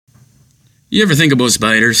You ever think about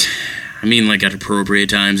spiders? I mean, like at appropriate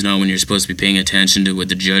times, not when you're supposed to be paying attention to what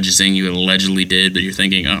the judge is saying you allegedly did, but you're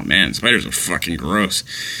thinking, oh man, spiders are fucking gross.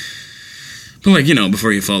 But like,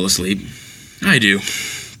 before you fall asleep. I do.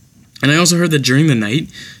 And I also heard that during the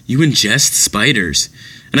night, you ingest spiders.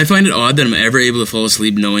 And I find it odd that I'm ever able to fall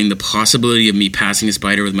asleep knowing the possibility of me passing a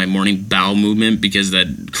spider with my morning bowel movement because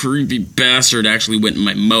that creepy bastard actually went in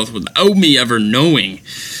my mouth without me ever knowing.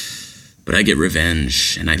 But I get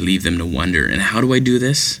revenge, and I leave them to wonder. And how do I do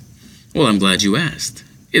this? Well, I'm glad you asked.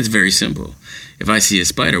 It's very simple. If I see a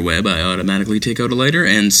spider web, I automatically take out a lighter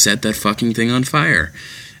and set that fucking thing on fire.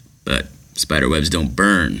 But spider webs don't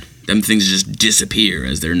burn. Them things just disappear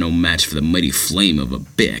as they're no match for the mighty flame of a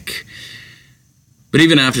Bic. But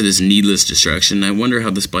even after this needless destruction, I wonder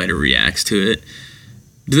how the spider reacts to it.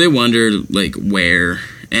 Do they wonder, where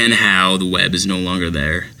and how the web is no longer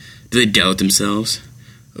there? Do they doubt themselves?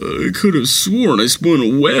 I could have sworn I spun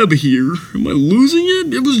a web here. Am I losing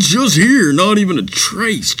it? It was just here, not even a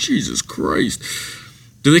trace. Jesus Christ.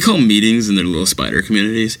 Do they call meetings in their little spider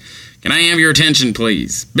communities? Can I have your attention,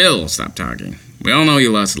 please? Bill, stop talking. We all know you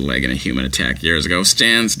lost a leg in a human attack years ago.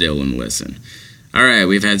 Stand still and listen. Alright,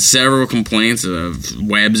 we've had several complaints of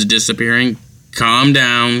webs disappearing. Calm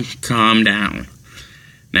down, calm down.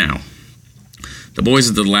 Now, the boys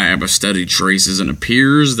at the lab have studied traces and it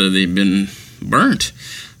appears that they've been burnt.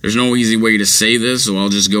 There's no easy way to say this, so I'll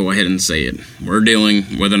just go ahead and say it. We're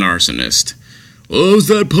dealing with an arsonist. Well, how's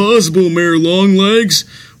that possible, Mayor Longlegs?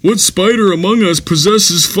 What spider among us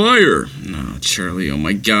possesses fire? No, Charlie, oh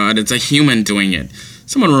my God, it's a human doing it.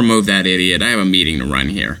 Someone remove that idiot. I have a meeting to run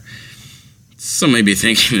here. Some may be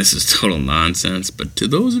thinking this is total nonsense, but to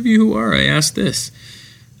those of you who are, I ask this.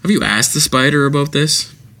 Have you asked the spider about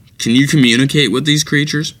this? Can you communicate with these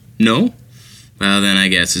creatures? No? Well, then I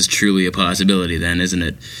guess it's truly a possibility then, isn't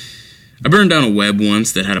it? I burned down a web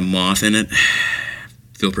once that had a moth in it.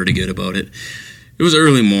 Feel pretty good about it. It was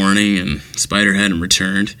early morning and spider hadn't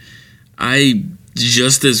returned. I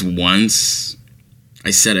said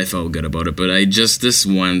I felt good about it, but I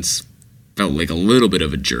once felt like a little bit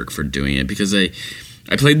of a jerk for doing it because I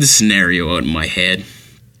played the scenario out in my head.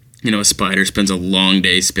 A spider spends a long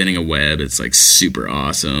day spinning a web. It's super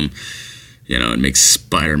awesome. It makes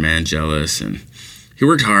Spider-Man jealous, and he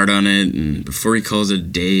worked hard on it, and before he calls it a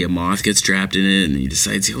day, a moth gets trapped in it, and he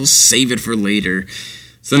decides he'll save it for later.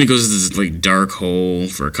 So then he goes to this dark hole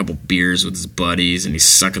for a couple beers with his buddies, and he's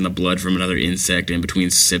sucking the blood from another insect in between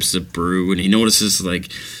sips of brew, and he notices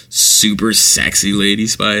super sexy lady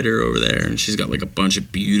spider over there, and she's got a bunch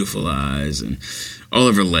of beautiful eyes, and all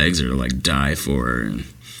of her legs are die for her. And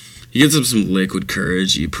he gets up some liquid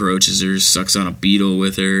courage, he approaches her, sucks on a beetle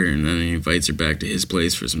with her, and then he invites her back to his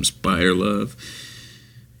place for some spider love.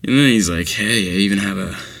 And then he's like, hey, I even have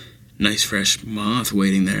a nice fresh moth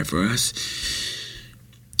waiting there for us.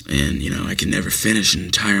 And, I can never finish an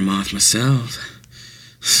entire moth myself.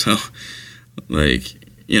 So, they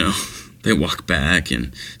walk back,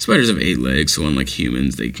 and spiders have 8 legs, so unlike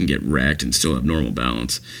humans, they can get wrecked and still have normal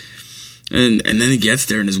balance. And then he gets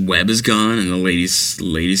there, and his web is gone, and the lady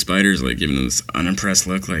spider's, giving him this unimpressed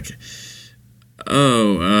look,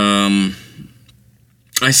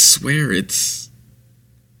 I swear it's...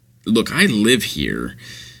 Look, I live here.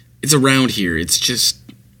 It's around here. It's just...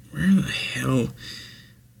 Where the hell...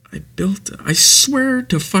 I swear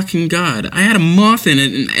to fucking God, I had a moth in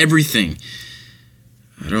it and everything.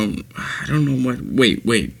 I don't know what... Wait.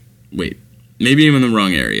 Maybe I'm in the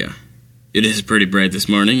wrong area. It is pretty bright this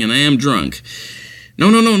morning, and I am drunk.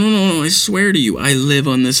 No, I swear to you, I live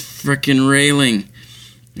on this frickin' railing.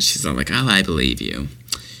 And she's all like, oh, I believe you.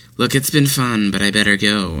 Look, it's been fun, but I better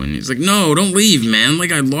go. And he's like, no, don't leave, man.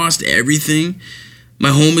 I lost everything. My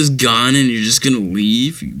home is gone, and you're just gonna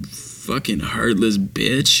leave? You fucking heartless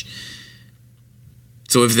bitch.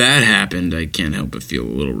 So if that happened, I can't help but feel a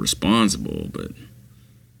little responsible, but...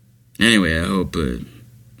 Anyway, I hope it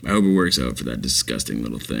works out for that disgusting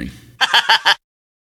little thing.